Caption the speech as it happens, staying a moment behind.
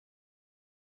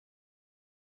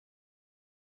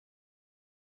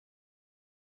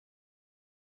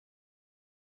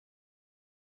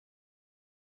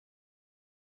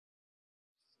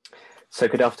So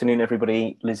good afternoon,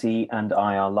 everybody. Lizzie and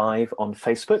I are live on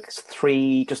Facebook. It's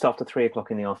just after 3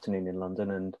 o'clock in the afternoon in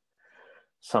London, and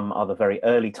some other very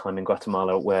early time in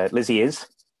Guatemala where Lizzie is.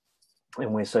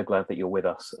 And we're so glad that you're with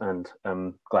us, and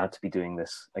glad to be doing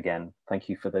this again. Thank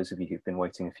you for those of you who've been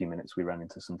waiting a few minutes. We ran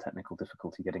into some technical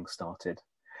difficulty getting started.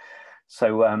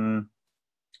 So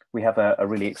we have a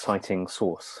really exciting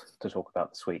source to talk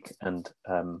about this week, and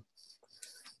I'm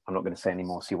not going to say any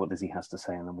more, see what Lizzie has to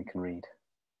say, and then we can read.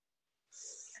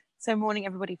 So morning,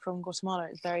 everybody from Guatemala.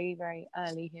 It's very, very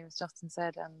early here, as Justin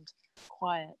said, and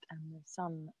quiet, and the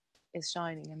sun is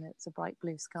shining, and it's a bright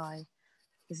blue sky.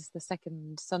 This is the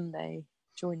second Sunday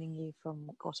joining you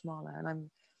from Guatemala, and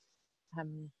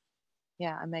I'm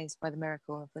amazed by the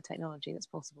miracle of the technology that's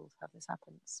possible to have this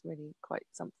happen. It's really quite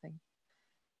something.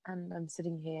 And I'm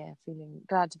sitting here feeling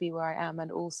glad to be where I am,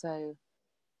 and also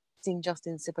seeing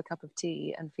Justin sip a cup of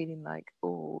tea and feeling like,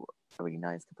 oh, a really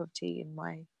nice cup of tea in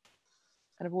my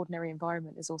kind of ordinary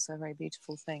environment is also a very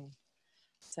beautiful thing.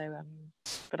 So,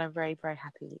 but I'm very, very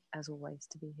happy, as always,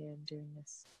 to be here and doing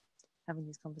this, having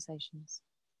these conversations.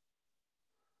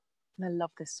 And I love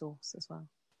this source as well.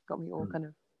 Got me all kind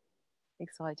of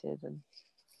excited and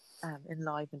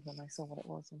enlivened when I saw what it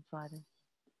was on Friday.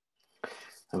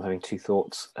 I'm having two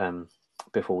thoughts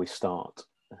before we start.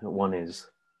 One is,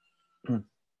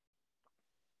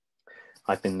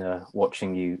 I've been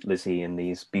watching you, Lizzie, in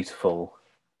these beautiful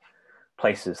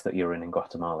places that you're in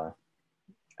Guatemala,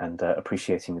 and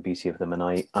appreciating the beauty of them.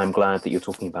 And I'm glad that you're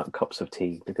talking about cups of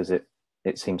tea, because it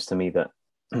seems to me that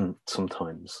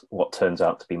sometimes what turns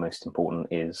out to be most important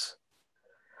is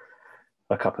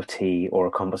a cup of tea or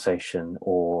a conversation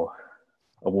or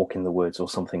a walk in the woods or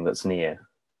something that's near.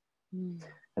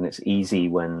 And it's easy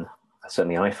when,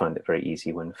 certainly I find it very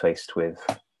easy when faced with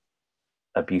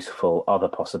a beautiful other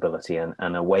possibility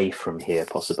and away from here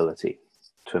possibility,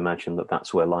 to imagine that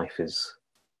that's where life is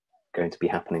going to be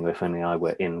happening. If only I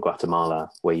were in Guatemala,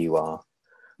 where you are,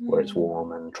 where it's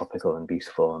warm and tropical and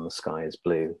beautiful and the sky is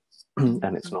blue,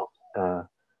 and it's not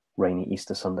rainy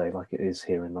Easter Sunday like it is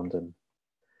here in London.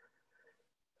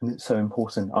 And it's so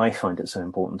important, I find it so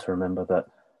important to remember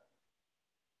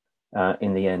that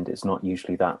in the end, it's not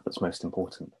usually that's most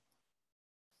important.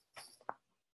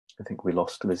 I think we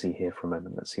lost Lizzie here for a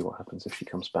moment. Let's see what happens if she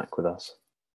comes back with us.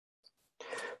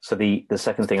 So the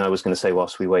second thing I was going to say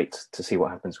whilst we wait to see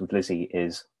what happens with Lizzie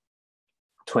is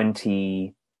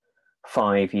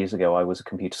 25 years ago, I was a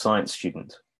computer science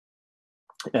student.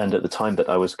 And at the time that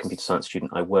I was a computer science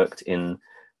student, I was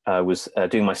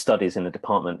doing my studies in a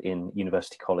department in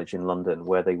University College in London,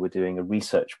 where they were doing a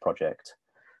research project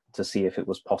to see if it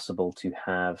was possible to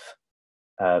have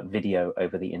video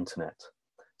over the internet.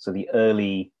 So the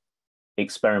early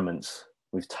experiments,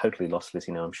 we've totally lost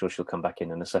Lizzie now, I'm sure she'll come back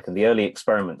in a second. The early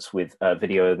experiments with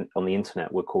video on the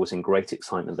internet were causing great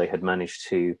excitement. They had managed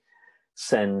to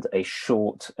send a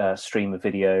short stream of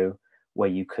video where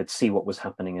you could see what was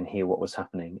happening and hear what was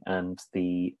happening. And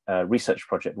the research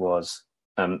project was,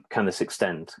 can this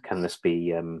extend? Can this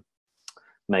be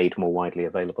made more widely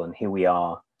available? And here we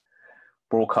are,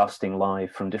 broadcasting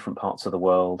live from different parts of the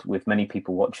world with many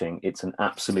people watching. It's an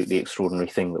absolutely extraordinary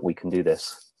thing that we can do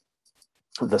this.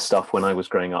 The stuff when I was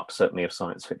growing up, certainly of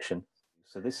science fiction.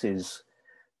 So this is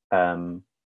a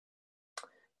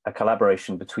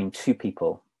collaboration between two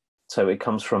people. So it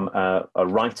comes from a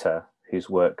writer whose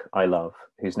work I love,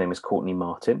 whose name is Courtney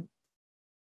Martin,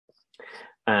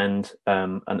 and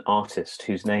an artist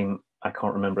whose name I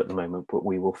can't remember at the moment, but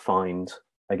we will find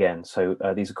again. So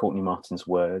these are Courtney Martin's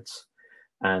words.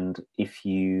 And if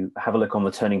you have a look on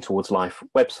the Turning Towards Life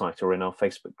website or in our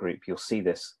Facebook group, you'll see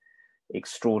this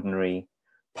extraordinary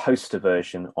poster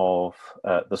version of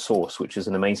the source, which is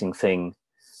an amazing thing,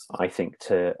 I think,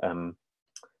 to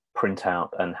print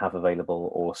out and have available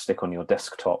or stick on your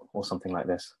desktop or something like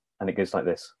this. And it goes like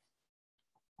this.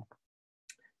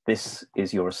 This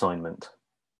is your assignment.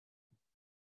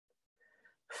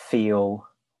 Feel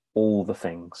all the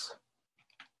things.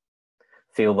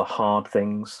 Feel the hard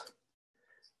things,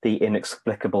 the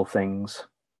inexplicable things,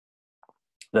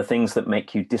 the things that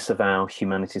make you disavow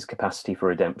humanity's capacity for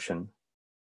redemption.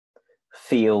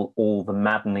 Feel all the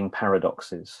maddening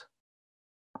paradoxes.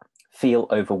 Feel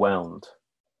overwhelmed,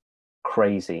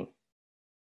 crazy.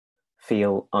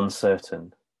 Feel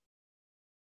uncertain.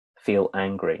 Feel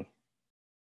angry.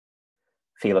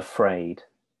 Feel afraid.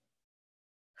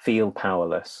 Feel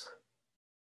powerless.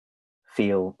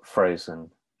 Feel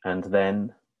frozen. And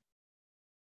then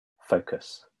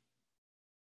focus.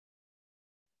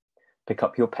 Pick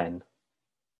up your pen.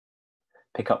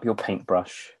 Pick up your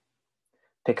paintbrush.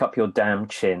 Pick up your damn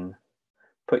chin.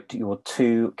 Put your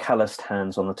two calloused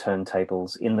hands on the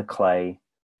turntables in the clay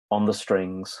on the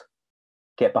strings,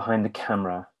 get behind the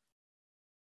camera,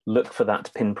 look for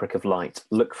that pinprick of light,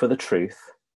 look for the truth.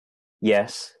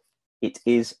 Yes, it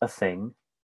is a thing.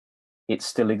 It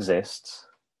still exists.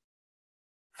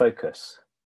 Focus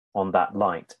on that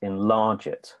light, enlarge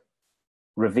it,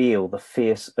 reveal the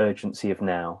fierce urgency of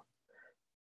now,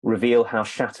 reveal how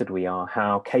shattered we are,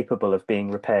 how capable of being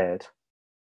repaired.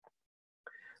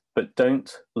 But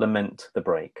don't lament the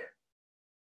break.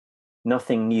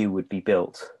 Nothing new would be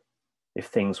built if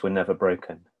things were never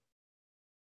broken.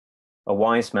 A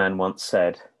wise man once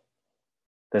said,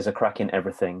 "There's a crack in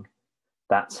everything.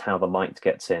 That's how the light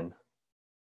gets in.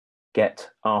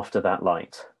 Get after that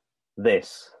light.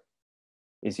 This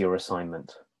is your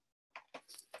assignment."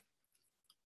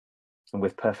 And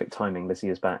with perfect timing, Lizzie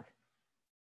is back.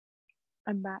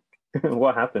 I'm back.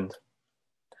 What happened?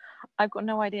 I've got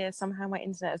no idea. Somehow my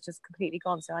internet has just completely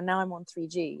gone. So now I'm on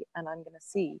 3G and I'm going to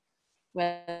see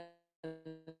whether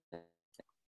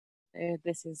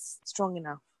this is strong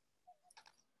enough.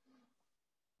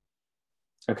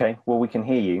 Okay, well, we can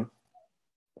hear you.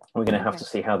 We're going to have to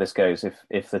see how this goes.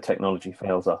 If the technology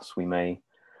fails us, we may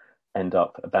end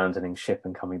up abandoning ship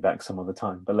and coming back some other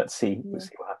time. But let's see, let's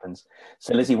see what happens.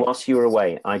 So Lizzie, whilst you were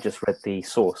away, I just read the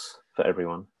source for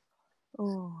everyone.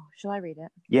 Oh, shall I read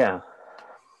it? Yeah.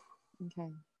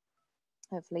 Okay.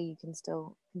 Hopefully you can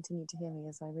still continue to hear me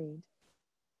as I read.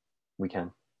 We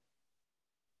can.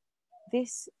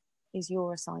 This is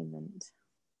your assignment.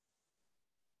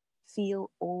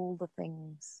 Feel all the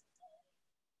things.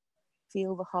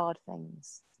 Feel the hard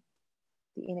things,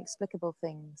 the inexplicable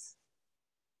things,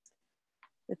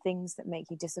 the things that make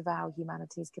you disavow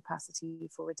humanity's capacity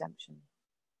for redemption.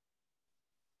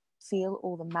 Feel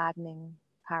all the maddening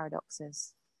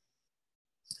paradoxes.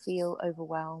 Feel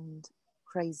overwhelmed,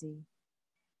 crazy.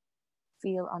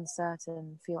 Feel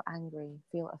uncertain, feel angry,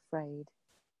 feel afraid.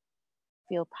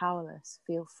 Feel powerless,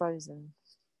 feel frozen.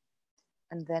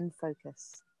 And then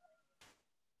focus.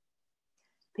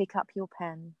 Pick up your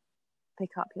pen,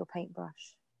 pick up your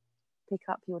paintbrush, pick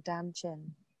up your damn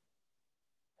chin.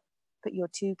 Put your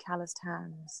two calloused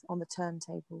hands on the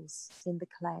turntables, in the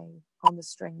clay, on the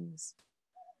strings.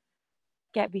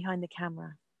 Get behind the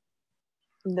camera.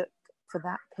 Look for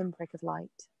that pinprick of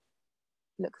light.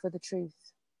 Look for the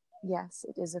truth. Yes,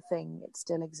 it is a thing. It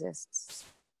still exists.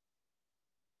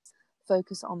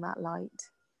 Focus on that light.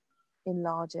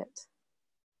 Enlarge it.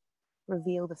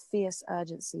 Reveal the fierce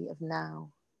urgency of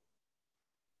now.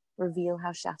 Reveal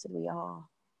how shattered we are,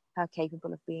 how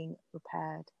capable of being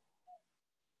repaired.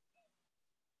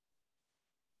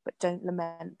 But don't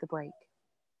lament the break.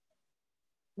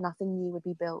 Nothing new would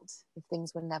be built if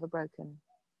things were never broken.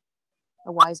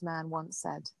 A wise man once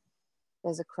said,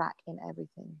 "There's a crack in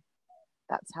everything.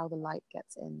 That's how the light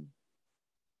gets in.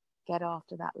 Get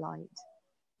after that light.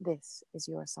 This is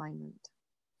your assignment."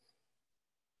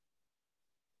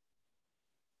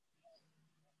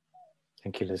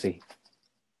 Thank you, Lizzie.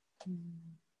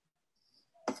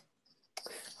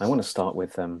 I want to start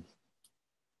with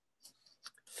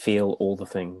feel all the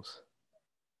things.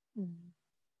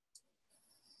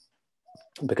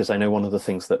 Because I know one of the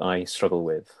things that I struggle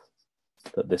with,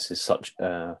 that this is such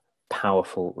a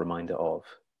powerful reminder of,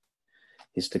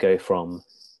 is to go from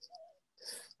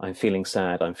I'm feeling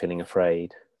sad, I'm feeling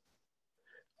afraid,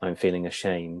 I'm feeling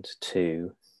ashamed,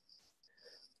 to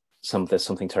there's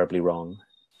something terribly wrong,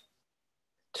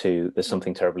 to there's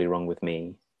something terribly wrong with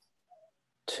me,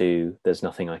 to there's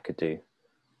nothing I could do.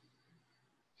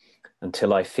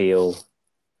 Until I feel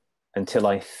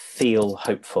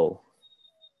hopeful,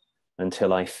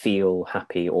 until I feel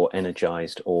happy or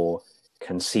energized or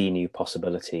can see new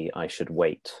possibility, I should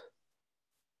wait.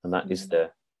 And that is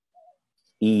the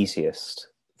easiest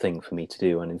thing for me to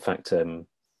do. And in fact,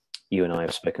 you and I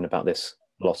have spoken about this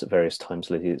a lot at various times,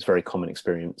 Lizzie. It's a very common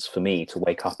experience for me to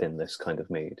wake up in this kind of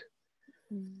mood.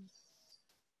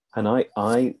 And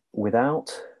I,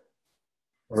 without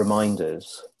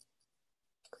reminders,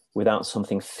 without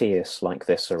something fierce like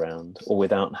this around, or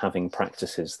without having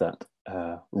practices that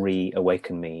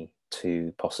reawaken me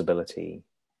to possibility,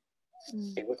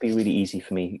 it would be really easy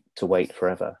for me to wait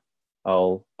forever.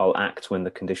 I'll act when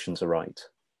the conditions are right.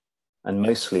 And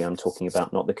mostly I'm talking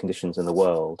about not the conditions in the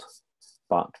world,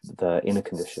 but the inner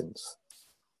conditions.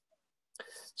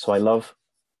 So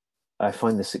I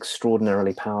find this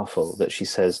extraordinarily powerful that she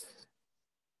says,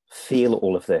 feel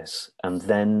all of this, and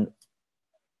then,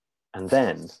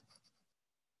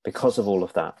 because of all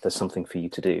of that, there's something for you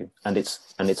to do. And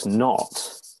it's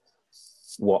not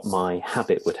what my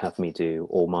habit would have me do,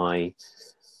 or my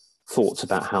thoughts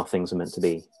about how things are meant to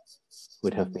be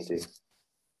would have me do.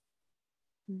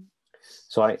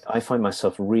 So I find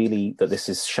myself really that this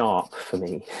is sharp for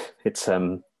me. It's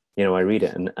I read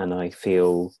it and I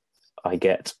feel I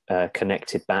get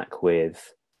connected back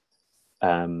with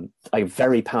I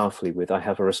very powerfully with I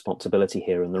have a responsibility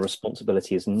here, and the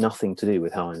responsibility is nothing to do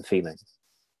with how I'm feeling.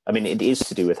 I mean, it is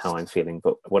to do with how I'm feeling,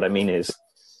 but what I mean is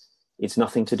it's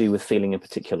nothing to do with feeling a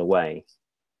particular way.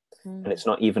 And it's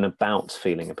not even about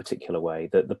feeling a particular way.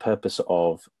 That the purpose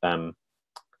of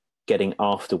getting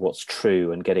after what's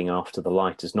true and getting after the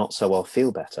light is not so I'll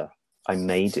feel better. I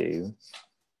may do,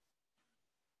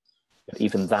 but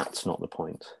even that's not the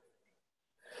point.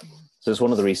 So it's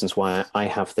one of the reasons why I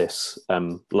have this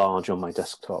large on my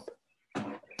desktop,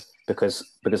 because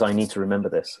I need to remember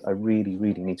this. I really,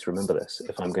 really need to remember this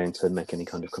if I'm going to make any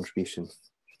kind of contribution.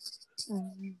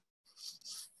 Mm.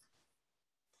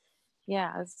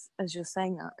 Yeah, as you're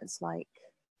saying that, it's like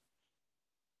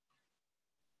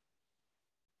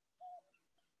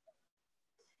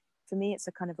for me, it's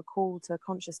a kind of a call to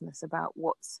consciousness about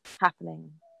what's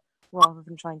happening, rather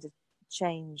than trying to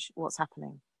change what's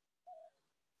happening.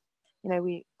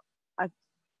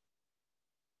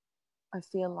 I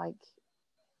feel like,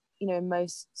 in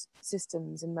most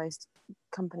systems, in most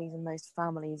companies, in most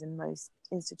families, in most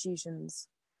institutions,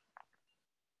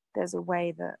 there's a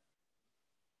way that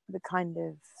the kind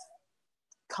of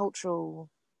cultural,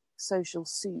 social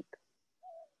soup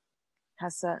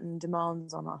has certain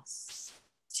demands on us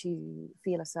to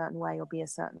feel a certain way or be a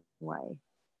certain way.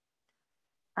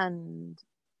 And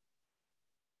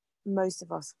most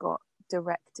of us got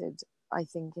directed, I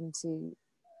think, into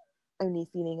only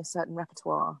feeling a certain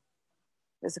repertoire.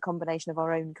 There's a combination of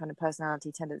our own kind of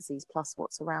personality tendencies plus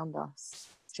what's around us,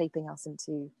 shaping us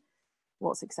into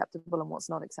what's acceptable and what's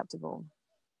not acceptable.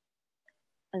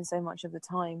 And so much of the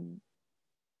time,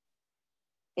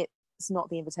 it's not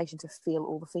the invitation to feel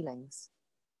all the feelings,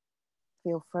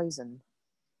 feel frozen,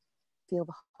 feel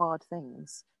the hard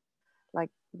things. Like,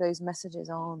 those messages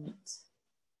aren't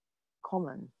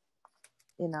common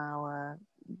in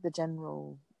the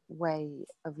general way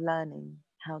of learning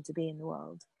how to be in the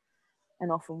world.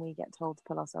 And often we get told to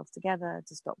pull ourselves together,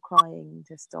 to stop crying,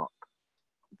 to stop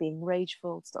being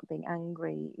rageful, to stop being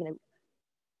angry,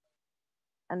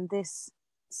 And this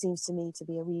seems to me to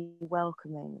be a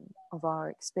re-welcoming of our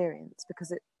experience,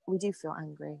 because we do feel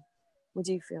angry, we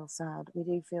do feel sad, we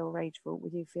do feel rageful, we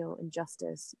do feel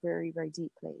injustice very, very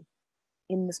deeply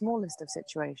in the smallest of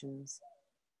situations.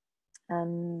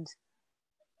 And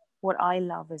what I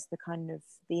love is the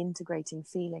integrating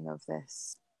feeling of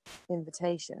this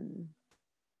invitation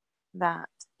that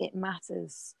it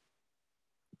matters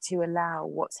to allow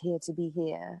what's here to be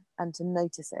here and to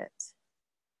notice it,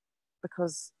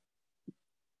 because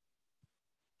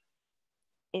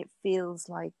it feels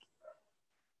like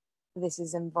this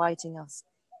is inviting us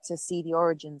to see the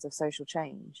origins of social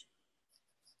change,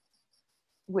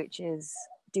 which is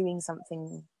doing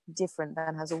something different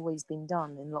than has always been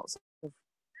done in lots of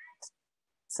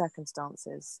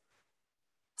circumstances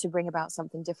to bring about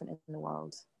something different in the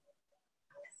world.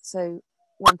 So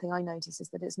one thing I notice is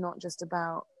that it's not just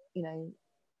about,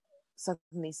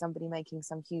 suddenly somebody making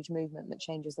some huge movement that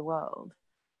changes the world,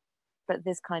 but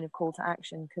this kind of call to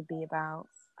action could be about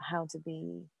how to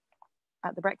be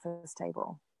at the breakfast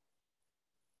table,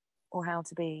 or how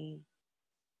to be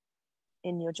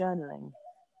in your journaling,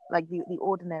 like the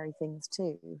ordinary things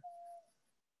too.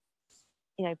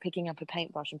 Picking up a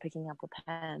paintbrush and picking up a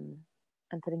pen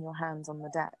and putting your hands on the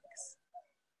decks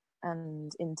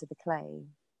and into the clay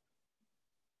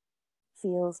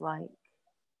feels like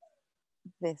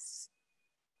this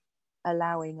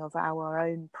allowing of our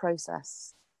own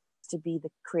process to be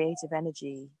the creative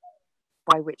energy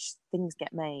by which things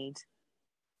get made,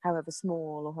 however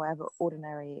small or however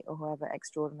ordinary or however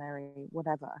extraordinary,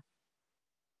 whatever.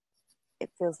 It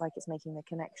feels like it's making the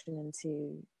connection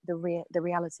into the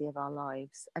reality of our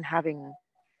lives, and having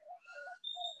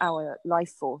our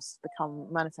life force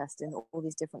become manifest in all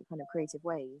these different kind of creative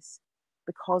ways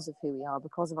because of who we are,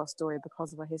 because of our story,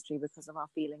 because of our history, because of our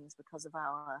feelings, because of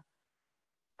our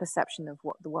perception of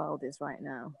what the world is right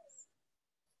now.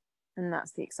 And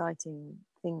that's the exciting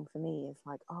thing for me, is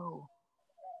like, oh,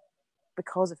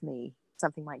 because of me,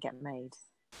 something might get made.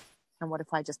 And what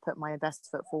if I just put my best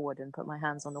foot forward and put my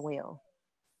hands on the wheel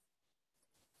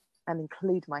and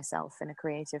include myself in a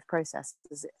creative process,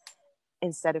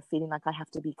 instead of feeling like I have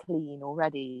to be clean or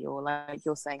ready, or like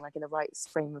you're saying, like in the right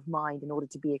frame of mind in order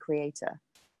to be a creator.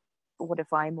 But what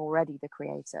if I'm already the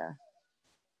creator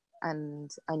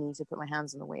and I need to put my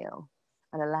hands on the wheel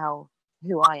and allow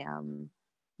who I am,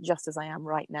 just as I am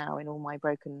right now, in all my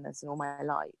brokenness and all my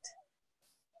light,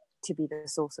 to be the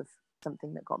source of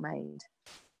something that got made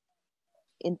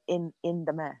in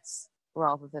the mess.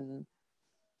 rather than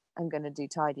I'm going to do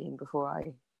tidying before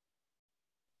I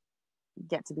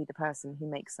get to be the person who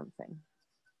makes something.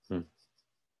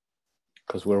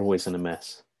 Because we're always in a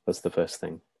mess. That's the first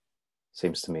thing.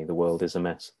 Seems to me the world is a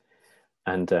mess,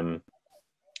 and the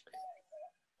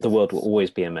world will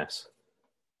always be a mess.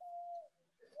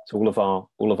 So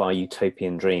all of our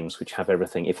utopian dreams, which have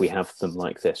everything, if we have them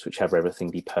like this, which have everything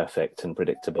be perfect and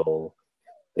predictable,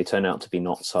 they turn out to be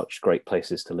not such great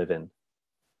places to live in.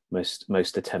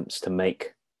 Most attempts to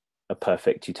make a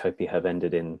perfect utopia have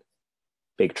ended in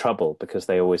big trouble because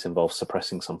they always involve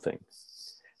suppressing something.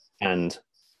 And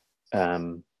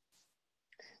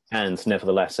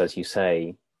nevertheless, as you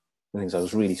say, the things I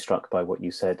was really struck by what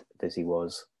you said, Lizzie,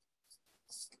 was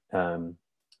that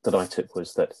I took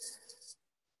was that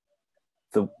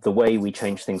the way we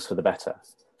change things for the better,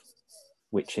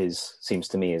 which seems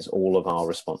to me is all of our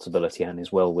responsibility and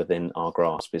is well within our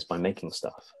grasp, is by making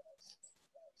stuff.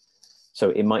 So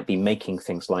it might be making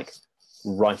things like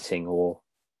writing or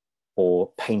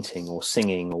painting or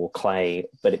singing or clay,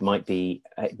 but it might be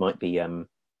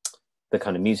the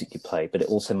kind of music you play, but it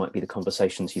also might be the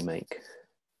conversations you make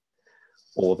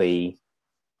or the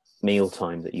meal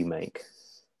time that you make.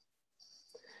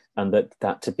 And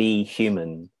that to be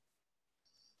human,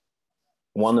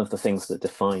 one of the things that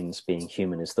defines being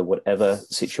human is that whatever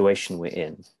situation we're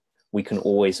in, we can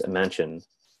always imagine,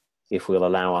 if we'll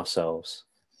allow ourselves,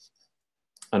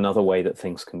 another way that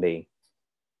things can be.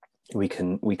 We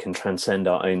can transcend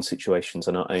our own situations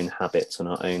and our own habits and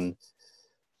our own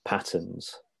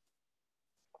patterns.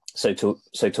 So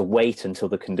to wait until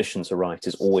the conditions are right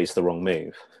is always the wrong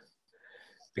move,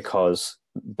 because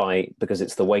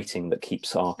it's the waiting that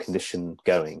keeps our condition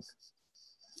going.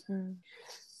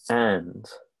 And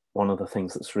one of the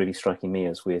things that's really striking me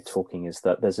as we're talking is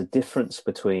that there's a difference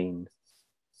between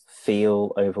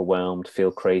feel overwhelmed,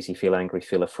 feel crazy, feel angry,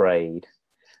 feel afraid,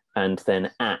 and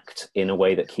then act in a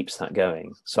way that keeps that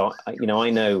going. So I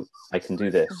know I can do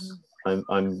this.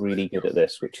 I'm really good at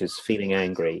this, which is feeling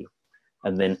angry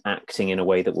and then acting in a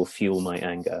way that will fuel my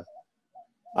anger.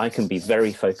 I can be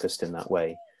very focused in that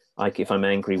way. If I'm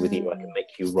angry with you, I can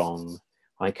make you wrong.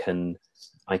 I can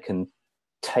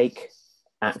take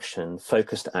action,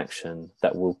 focused action,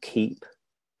 that will keep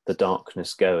the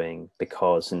darkness going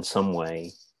because in some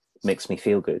way it makes me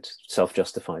feel good,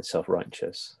 self-justified,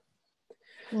 self-righteous.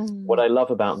 What I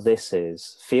love about this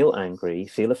is feel angry,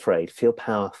 feel afraid, feel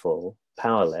powerful,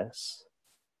 powerless,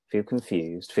 feel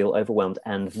confused, feel overwhelmed,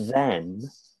 and then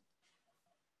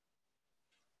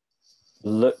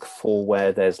look for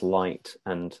where there's light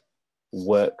and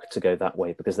work to go that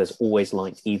way, because there's always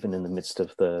light even in the midst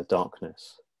of the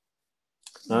darkness.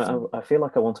 I feel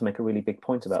like I want to make a really big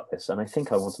point about this, and I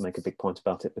think I want to make a big point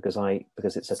about it because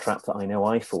it's a trap that I know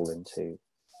I fall into,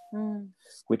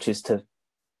 which is to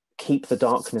keep the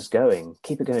darkness going,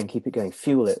 keep it going,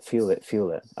 fuel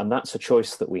it. And that's a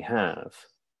choice that we have.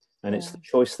 And it's the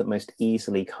choice that most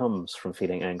easily comes from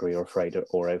feeling angry or afraid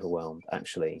or overwhelmed,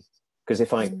 actually. Because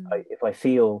if I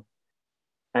feel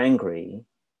angry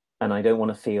and I don't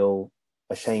want to feel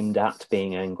ashamed at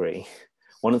being angry,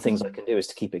 one of the things I can do is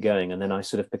to keep it going, and then I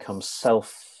sort of become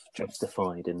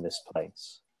self-justified in this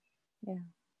place.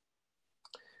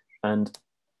 And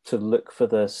to look for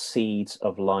the seeds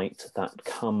of light that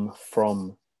come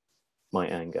from my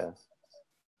anger.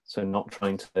 So not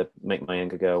trying to make my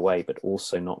anger go away, but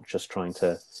also not just trying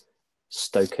to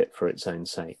stoke it for its own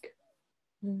sake.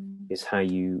 Is how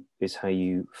you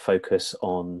focus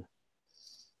on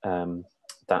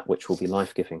that which will be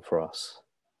life-giving for us.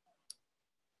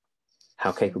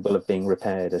 How capable of being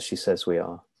repaired, as she says we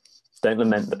are. Don't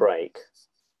lament the break,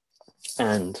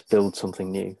 and build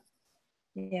something new.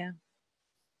 Yeah.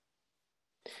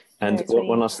 And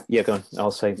one last, go on.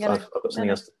 I'll say I've got something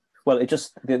else. Well, it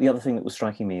just the other thing that was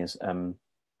striking me is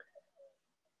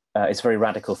it's a very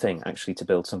radical thing actually to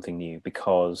build something new,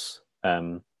 because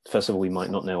first of all, we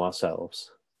might not know ourselves,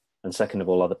 and second of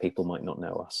all, other people might not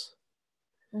know us.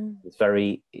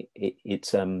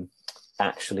 It's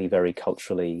actually very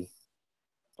culturally,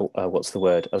 what's the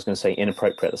word? I was going to say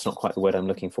inappropriate. That's not quite the word I'm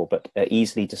looking for, but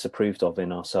easily disapproved of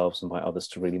in ourselves and by others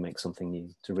to really make something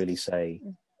new, to really say,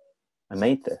 I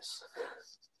made this.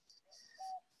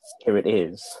 Here it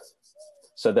is.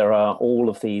 So there are all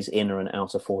of these inner and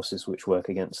outer forces which work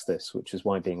against this, which is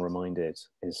why being reminded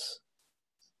is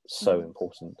so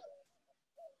important.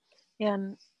 Yeah,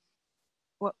 and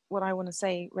what I want to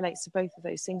say relates to both of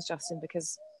those things, Justin,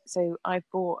 because so I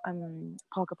brought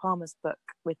Parker Palmer's book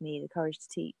with me, The Courage to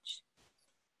Teach.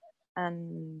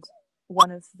 And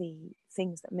one of the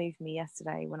things that moved me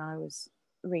yesterday when I was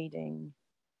reading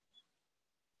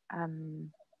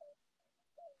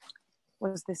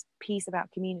was this piece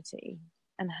about community,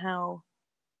 and how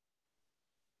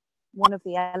one of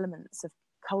the elements of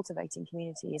cultivating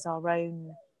community is our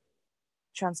own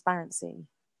transparency,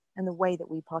 and the way that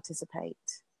we participate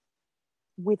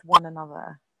with one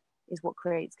another is what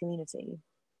creates community.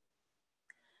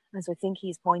 And so I think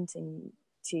he's pointing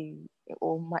to,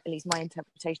 or at least my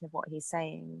interpretation of what he's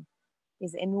saying,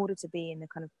 is that in order to be in the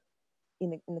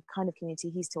kind of community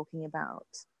he's talking about,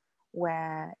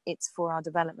 where it's for our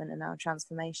development and our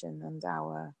transformation and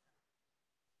our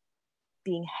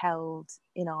being held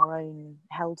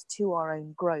to our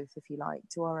own growth, if you like,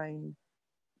 to our own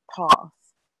path,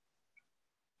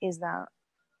 is that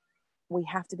we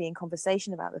have to be in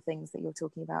conversation about the things that you're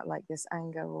talking about, like this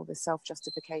anger or this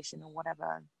self-justification or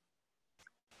whatever.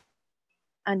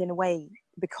 And in a way,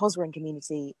 because we're in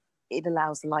community, it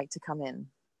allows the light to come in.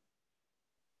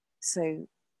 So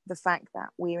the fact that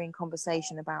we're in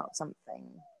conversation about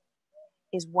something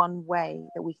is one way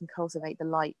that we can cultivate the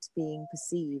light being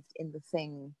perceived in the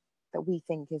thing that we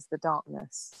think is the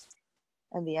darkness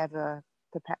and the ever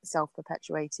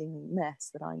self-perpetuating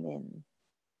mess that I'm in.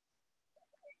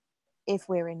 If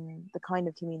we're in the kind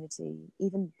of community,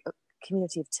 even a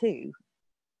community of two,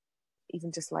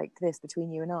 even just like this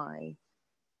between you and I,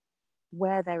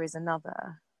 where there is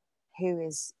another who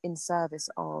is in service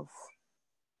of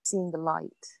seeing the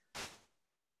light,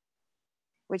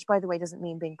 which, by the way, doesn't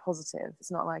mean being positive.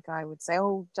 It's not like I would say,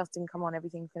 oh, Justin, come on,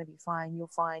 everything's going to be fine, you're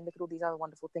fine, look at all these other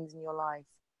wonderful things in your life.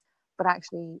 But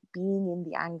actually being in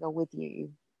the anger with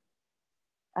you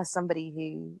as somebody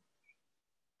who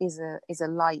is a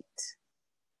light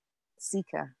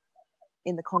seeker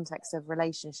in the context of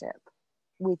relationship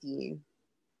with you,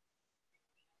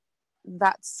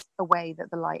 that's a way that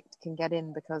the light can get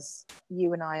in, because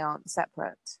you and I aren't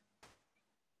separate.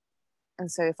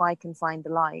 And so if I can find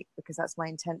the light, because that's my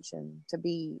intention, to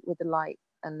be with the light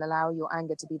and allow your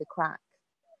anger to be the crack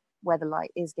where the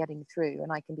light is getting through,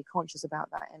 and I can be conscious about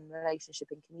that in relationship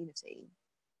and community,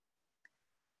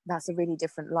 that's a really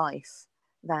different life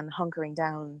than hunkering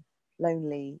down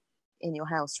lonely in your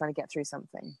house trying to get through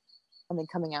something and then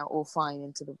coming out all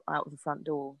fine out of the front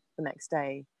door the next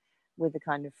day with the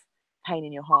kind of pain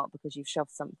in your heart because you've shoved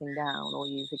something down or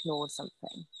you've ignored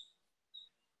something.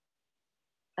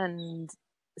 And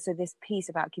so this piece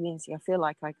about community, I feel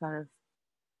like I kind of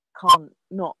can't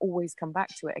not always come back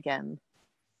to it again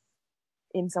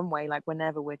in some way, like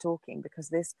whenever we're talking, because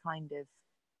this kind of,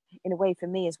 in a way for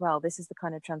me as well, this is the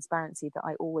kind of transparency that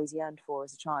I always yearned for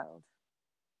as a child.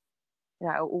 You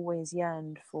know, I always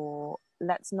yearned for,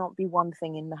 let's not be one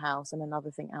thing in the house and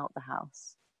another thing out the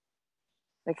house.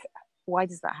 Like, why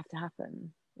does that have to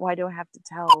happen? Why do I have to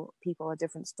tell people a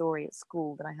different story at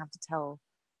school than I have to tell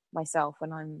myself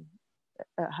when I'm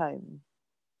at home?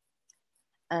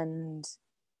 And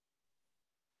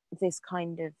this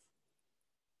kind of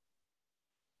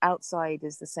outside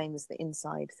is the same as the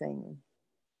inside thing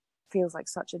feels like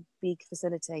such a big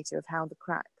facilitator of how the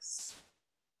cracks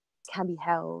can be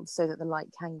held so that the light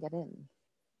can get in.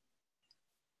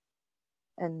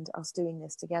 And us doing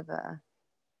this together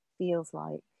feels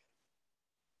like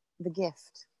the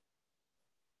gift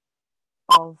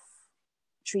of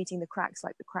treating the cracks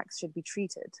like the cracks should be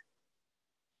treated,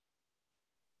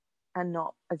 and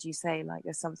not, as you say, like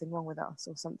there's something wrong with us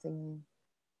or something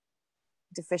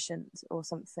deficient or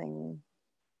something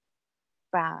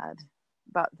bad,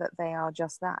 but that they are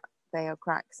just that. They are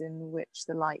cracks in which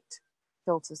the light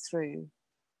filters through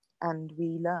and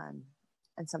we learn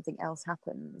and something else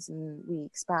happens and we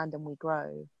expand and we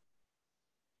grow.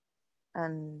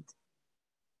 And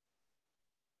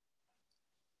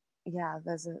yeah,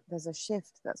 there's a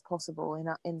shift that's possible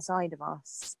inside of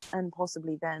us, and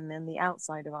possibly then in the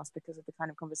outside of us, because of the kind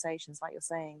of conversations, like you're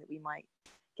saying, that we might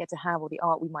get to have, or the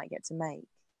art we might get to make.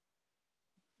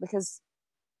 Because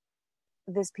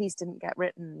this piece didn't get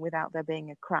written without there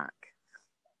being a crack.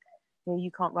 You know,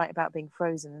 you can't write about being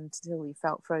frozen until you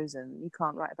felt frozen. You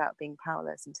can't write about being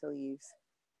powerless until you've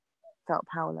felt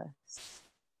powerless.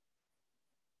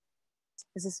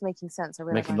 Is this making sense? I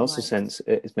making lots of sense.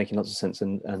 It's making lots of sense,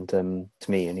 and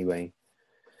to me anyway.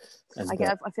 And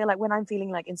I feel like when I'm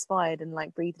feeling like inspired and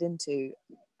like breathed into,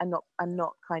 and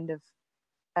not kind of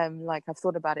like I've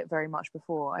thought about it very much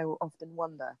before, I will often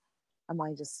wonder, am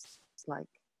I just like,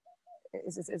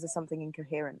 is there something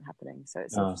incoherent happening? So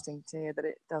it's interesting to hear that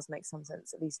it does make some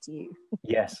sense, at least to you.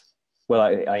 Yes. Well,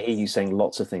 I hear you saying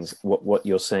lots of things. What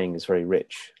you're saying is very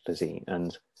rich, Lizzie.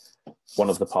 And one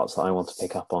of the parts that I want to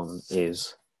pick up on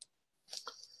is,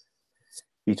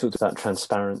 you talked about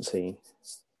transparency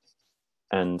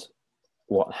and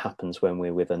what happens when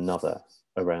we're with another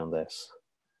around this.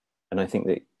 And I think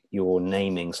that you're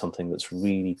naming something that's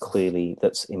really clearly,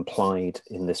 that's implied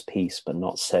in this piece, but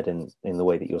not said in the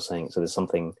way that you're saying it. So there's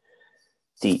something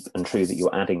deep and true that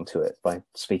you're adding to it by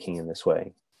speaking in this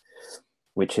way,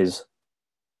 which is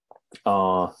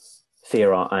our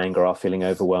fear, our anger, our feeling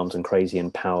overwhelmed and crazy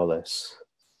and powerless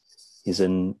is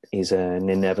an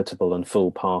inevitable and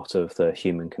full part of the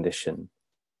human condition.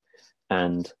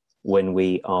 And when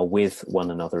we are with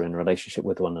one another, in relationship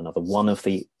with one another, one of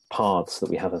the paths that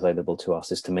we have available to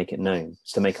us is to make it known,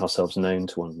 is to make ourselves known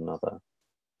to one another.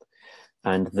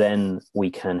 And then we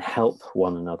can help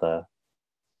one another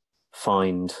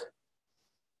find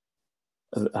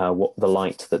what the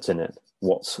light that's in it,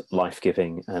 what's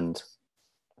life-giving and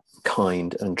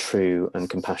kind and true and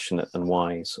compassionate and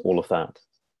wise, all of that.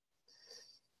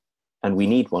 And we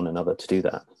need one another to do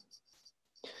that.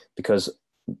 Because,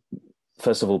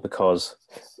 first of all, because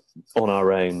on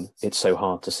our own, it's so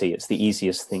hard to see. It's the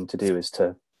easiest thing to do is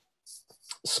to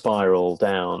spiral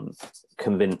down,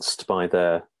 convinced by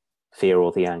the fear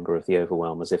or the anger of the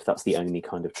overwhelm, as if that's the only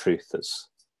kind of truth that's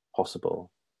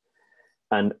possible.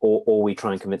 And or we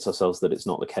try and convince ourselves that it's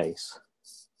not the case.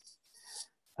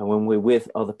 And when we're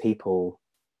with other people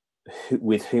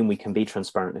with whom we can be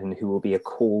transparent and who will be a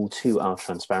call to our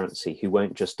transparency, who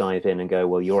won't just dive in and go,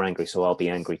 well, you're angry, so I'll be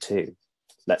angry too.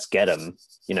 Let's get them,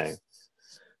 you know,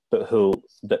 but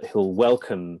he'll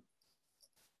welcome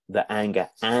the anger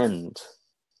and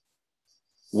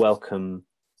welcome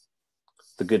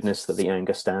the goodness that the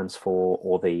anger stands for,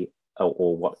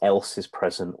 or what else is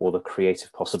present, or the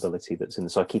creative possibility that's in.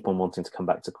 So I keep on wanting to come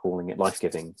back to calling it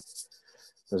life-giving.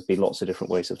 There's been lots of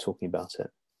different ways of talking about it.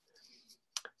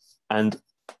 And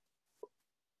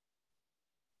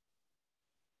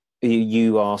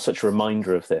you are such a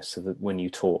reminder of this when you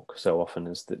talk so often,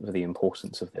 as the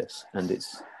importance of this. And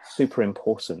it's super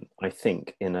important, I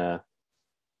think, in a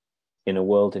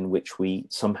world in which we've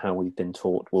been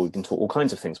taught all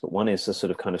kinds of things, but one is a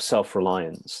sort of kind of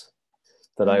self-reliance,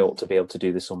 that I ought to be able to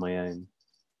do this on my own.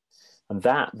 And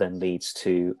that then leads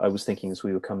to, I was thinking as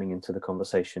we were coming into the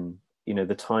conversation, you know,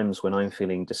 the times when I'm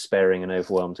feeling despairing and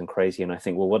overwhelmed and crazy, and I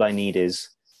think, well, what I need is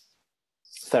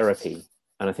therapy.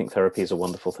 And I think therapy is a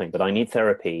wonderful thing, but I need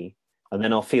therapy and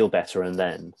then I'll feel better and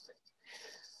then.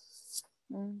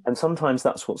 And sometimes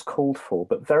that's what's called for,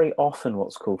 but very often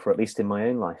what's called for, at least in my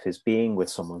own life, is being with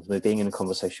someone, being in a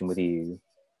conversation with you,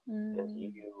 and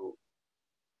you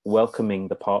welcoming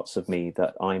the parts of me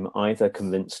that I'm either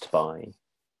convinced by,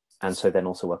 and so then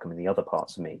also welcoming the other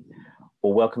parts of me,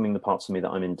 or welcoming the parts of me that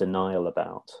I'm in denial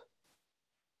about,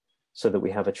 so that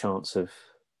we have a chance of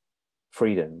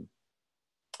freedom.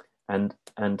 And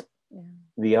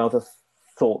the other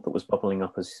thought that was bubbling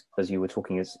up as you were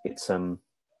talking is, it's in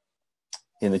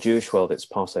the Jewish world, it's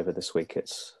Passover this week.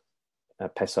 It's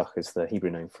Pesach is the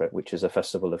Hebrew name for it, which is a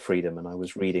festival of freedom. And I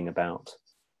was reading about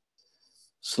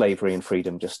slavery and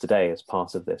freedom just today as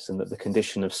part of this, and that the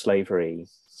condition of slavery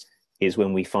is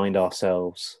when we find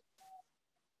ourselves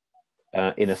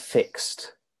in a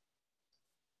fixed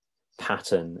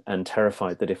pattern and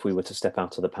terrified that if we were to step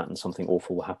out of the pattern, something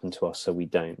awful will happen to us, so we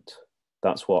don't.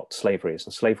 That's what slavery is.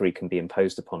 And slavery can be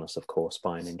imposed upon us, of course,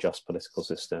 by an unjust political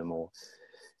system, or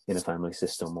in a family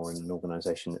system, or in an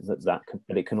organization.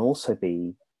 But it can also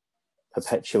be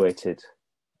perpetuated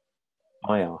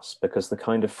by us, because the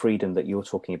kind of freedom that you're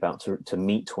talking about, to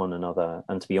meet one another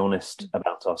and to be honest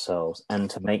about ourselves and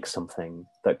to make something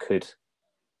that could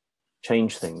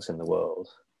change things in the world,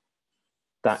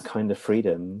 that kind of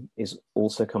freedom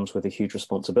also comes with a huge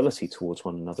responsibility towards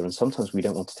one another. And sometimes we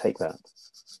don't want to take that.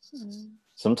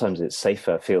 Sometimes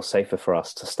feels safer for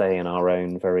us to stay in our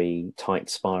own very tight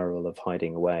spiral of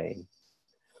hiding away.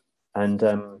 And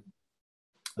the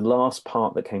last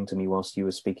part that came to me whilst you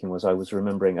were speaking was, I was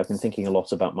remembering, I've been thinking a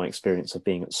lot about my experience of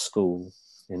being at school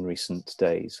in recent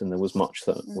days, and there was much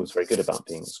that was very good about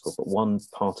being at school, but one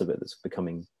part of it that's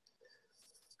becoming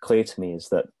clear to me is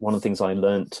that one of the things I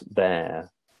learnt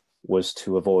there was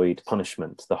to avoid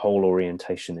punishment. The whole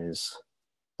orientation is,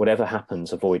 whatever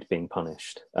happens, avoid being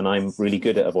punished. And I'm really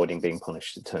good at avoiding being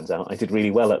punished, it turns out. I did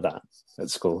really well at that at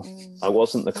school. I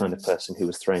wasn't the kind of person who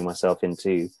was throwing myself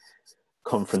into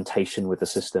confrontation with the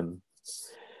system.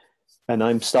 And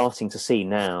I'm starting to see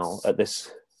now, at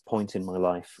this point in my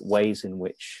life, ways in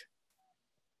which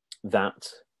that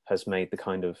has made the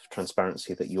kind of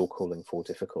transparency that you're calling for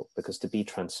difficult. Because to be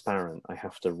transparent, I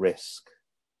have to risk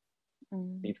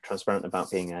be transparent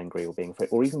about being angry or being afraid,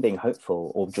 or even being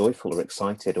hopeful or joyful or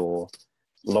excited or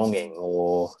longing,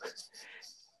 or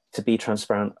to be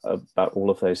transparent about all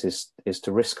of those is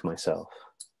to risk myself.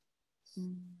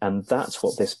 And that's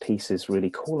what this piece is really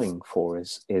calling for,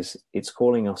 is it's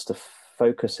calling us to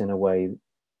focus in a way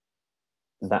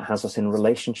that has us in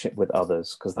relationship with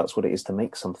others, because that's what it is to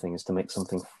make something, is to make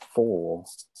something for,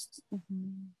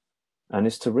 and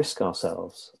is to risk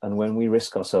ourselves. And when we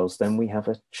risk ourselves, then we have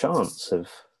a chance of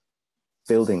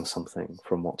building something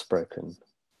from what's broken.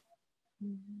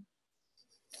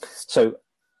 So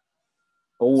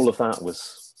all of that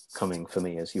was coming for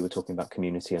me as you were talking about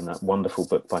community and that wonderful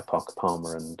book by Parker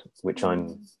Palmer, and which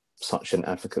I'm such an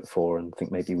advocate for, and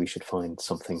think maybe we should find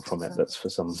something from it that's for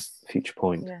some future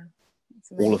point. Yeah,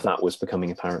 all of that was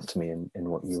becoming apparent to me in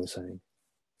what you were saying.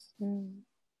 And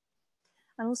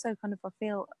also kind of, I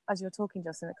feel as you're talking,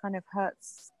 Justin, it kind of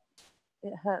hurts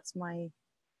my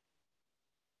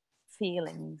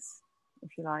feelings,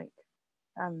 if you like,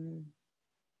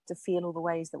 to feel all the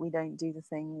ways that we don't do the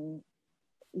thing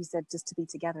you said, just to be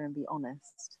together and be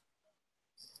honest,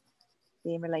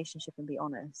 be in relationship and be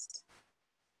honest.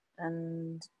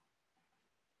 And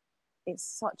it's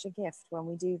such a gift when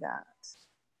we do that.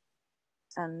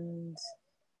 And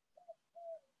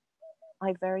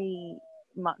I very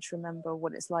much remember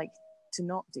what it's like to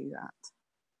not do that.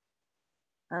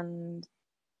 And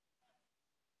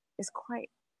it's quite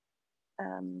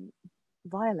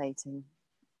violating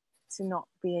to not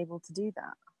be able to do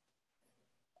that.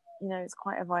 You know, it's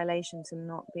quite a violation to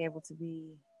not be able to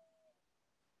be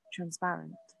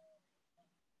transparent.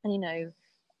 And, you know,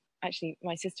 actually,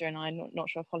 my sister and I, I'm not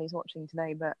sure if Holly's watching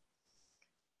today, but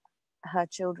her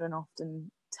children often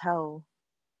tell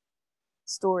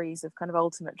stories of kind of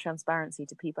ultimate transparency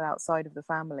to people outside of the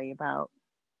family about,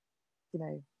 you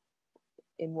know,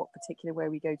 in what particular way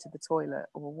we go to the toilet,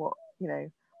 or what, you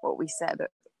know, what we said at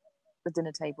the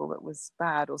dinner table that was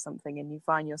bad or something. And you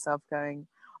find yourself going,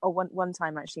 oh, one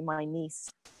time actually, my niece,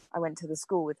 I went to her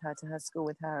school with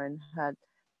her, and her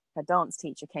dance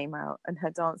teacher came out, and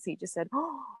her dance teacher said,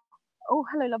 oh,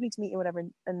 hello, lovely to meet you, whatever.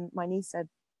 And my niece said,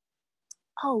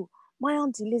 oh, my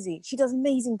auntie Lizzie, she does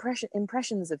amazing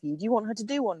impressions of you. Do you want her to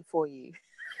do one for you?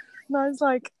 And I was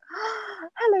like,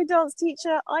 hello, dance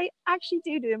teacher. I actually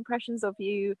do impressions of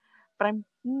you, but I'm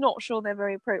not sure they're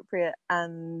very appropriate,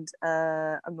 and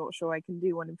I'm not sure I can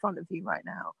do one in front of you right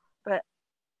now.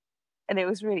 And it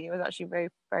was actually very,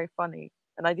 very funny.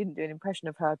 And I didn't do an impression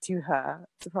of her to her,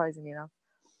 surprisingly enough.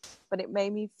 But it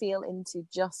made me feel into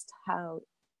just how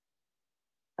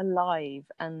alive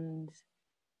and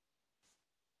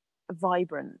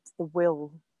vibrant the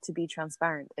will to be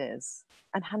transparent is,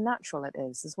 and how natural it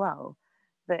is as well.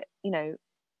 That, you know,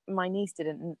 my niece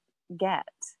didn't get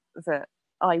that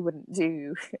I wouldn't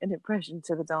do an impression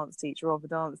to the dance teacher or the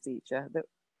dance teacher. That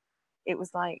it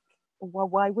was like, well,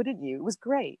 why wouldn't you? It was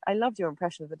great. I loved your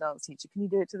impression of the dance teacher. Can you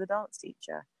do it to the dance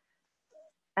teacher?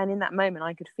 And in that moment,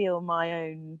 I could feel my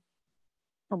own,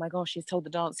 oh my gosh, she's told the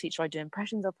dance teacher I do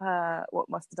impressions of her. What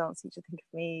must the dance teacher think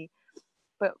of me?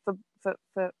 But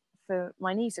for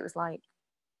my niece, it was like,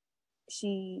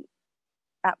 she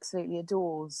absolutely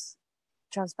adores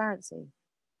transparency.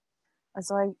 And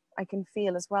so I can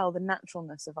feel as well the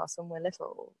naturalness of us when we're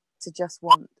little to just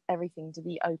want everything to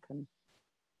be open.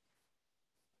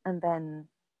 And then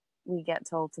we get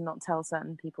told to not tell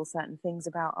certain people certain things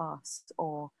about us,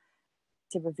 or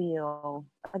to reveal.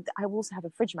 I also have a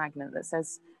fridge magnet that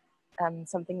says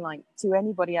something like, to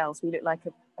anybody else, we look like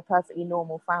a perfectly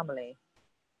normal family.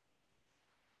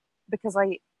 Because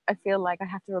I feel like I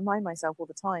have to remind myself all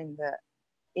the time that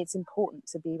it's important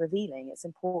to be revealing. It's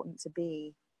important to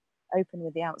be open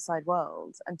with the outside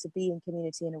world, and to be in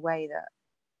community in a way that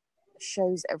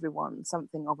shows everyone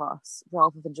something of us,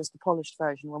 rather than just the polished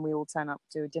version when we all turn up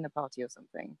to a dinner party or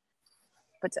something.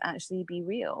 But to actually be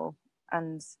real,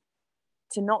 and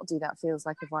to not do that feels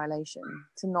like a violation.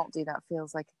 To not do that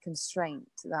feels like a constraint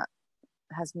that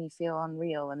has me feel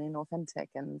unreal and inauthentic,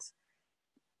 and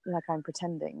like I'm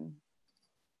pretending,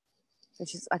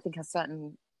 which is, I think, has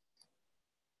certain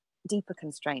deeper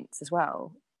constraints as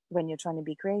well when you're trying to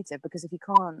be creative. Because if you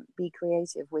can't be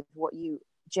creative with what you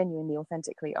genuinely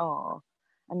authentically are,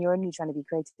 and you're only trying to be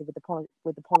creative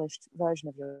with the polished version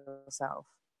of yourself,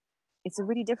 it's a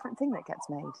really different thing that gets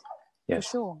made. Yes.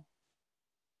 For sure.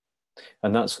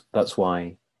 And that's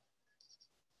why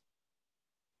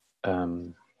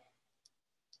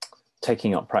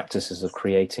taking up practices of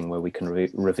creating where we can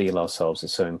reveal ourselves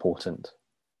is so important.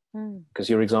 Because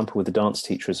your example with the dance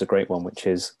teacher is a great one, which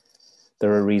is,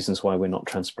 there are reasons why we're not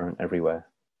transparent everywhere.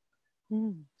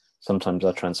 Sometimes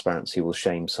our transparency will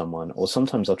shame someone, or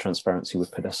sometimes our transparency will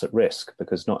put us at risk,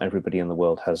 because not everybody in the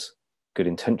world has good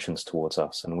intentions towards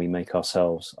us, and we make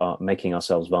ourselves, making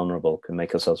ourselves vulnerable can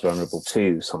make ourselves vulnerable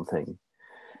to something.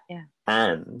 Yeah.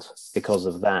 And because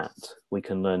of that, we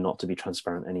can learn not to be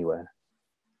transparent anywhere.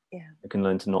 Yeah. We can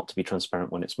learn to not to be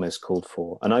transparent when it's most called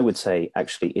for. And I would say,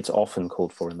 actually, it's often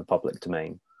called for in the public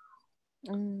domain.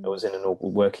 I was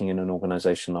working in an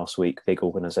organization last week, big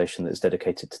organization that's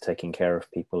dedicated to taking care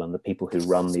of people, and the people who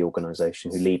run the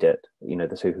organization, who lead it, you know,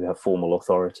 the two who have formal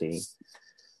authority,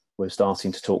 were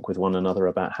starting to talk with one another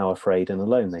about how afraid and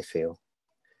alone they feel.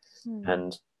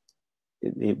 And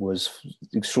it was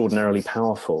extraordinarily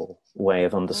powerful way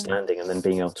of understanding and then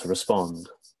being able to respond.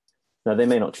 Now, they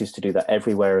may not choose to do that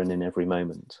everywhere and in every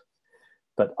moment,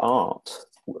 but art,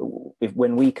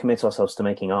 when we commit ourselves to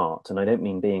making art, and I don't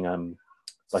mean being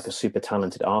like a super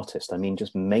talented artist, I mean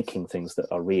just making things that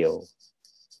are real,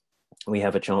 we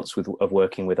have a chance of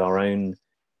working with our own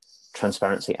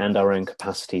transparency and our own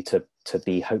capacity to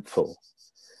be hopeful,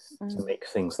 to make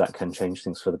things that can change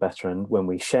things for the better. And when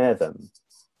we share them,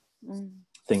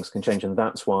 things can change. And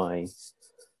that's why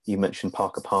you mentioned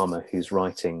Parker Palmer, whose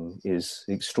writing is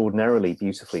extraordinarily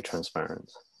beautifully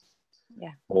transparent.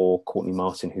 Yeah. Or Courtney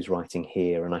Martin, who's writing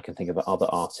here. And I can think of other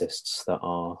artists that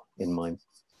are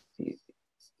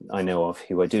I know of,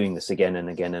 who are doing this again and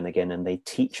again and again. And they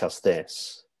teach us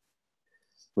this,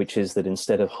 which is that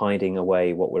instead of hiding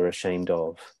away what we're ashamed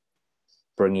of,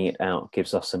 bringing it out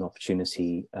gives us an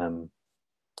opportunity, I'm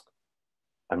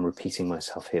repeating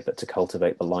myself here, but to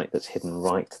cultivate the light that's hidden,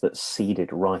 that's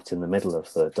seeded right in the middle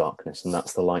of the darkness. And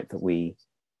that's the light that we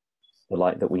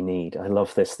need. I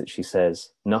love this, that she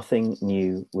says, nothing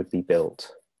new would be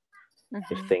built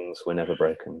if things were never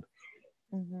broken.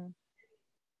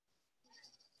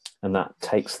 And that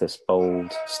takes this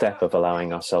bold step of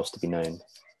allowing ourselves to be known.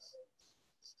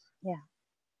 Yeah.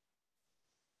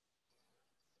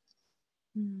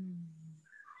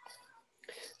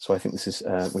 So I think this is,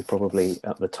 we're probably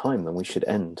at the time that we should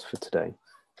end for today.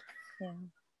 Yeah.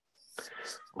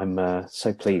 I'm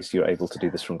so pleased you're able to do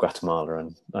this from Guatemala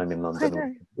and I'm in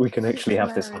London. We can actually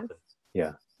have this happen.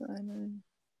 Yeah. I know.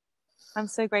 I'm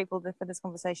so grateful for this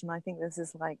conversation. I think this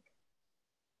is like,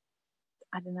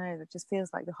 I don't know, it just feels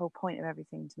like the whole point of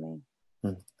everything to me.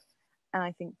 And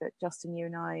I think that Justin, you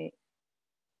and I,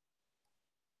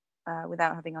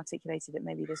 without having articulated it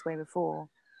maybe this way before,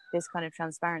 this kind of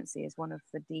transparency is one of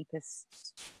the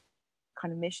deepest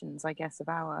kind of missions, I guess, of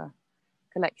our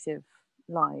collective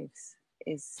lives,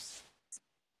 is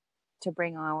to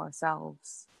bring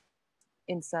ourselves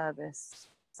in service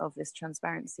of this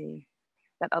transparency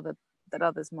that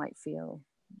others might feel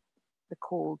the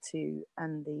call to,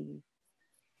 and the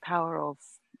power of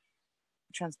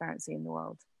transparency in the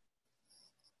world.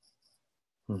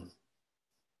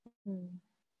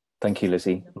 Thank you,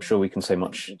 Lizzie. I'm sure we can say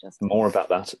much more about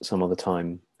that at some other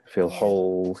time. I feel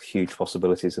whole huge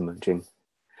possibilities emerging.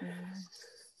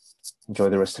 Enjoy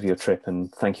the rest of your trip,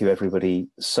 and thank you everybody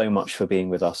so much for being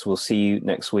with us. We'll see you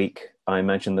next week. I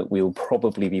imagine that we'll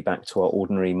probably be back to our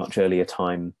ordinary, much earlier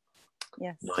time,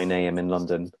 9 a.m. in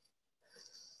London.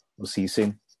 We'll see you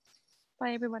soon.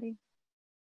 Bye, everybody.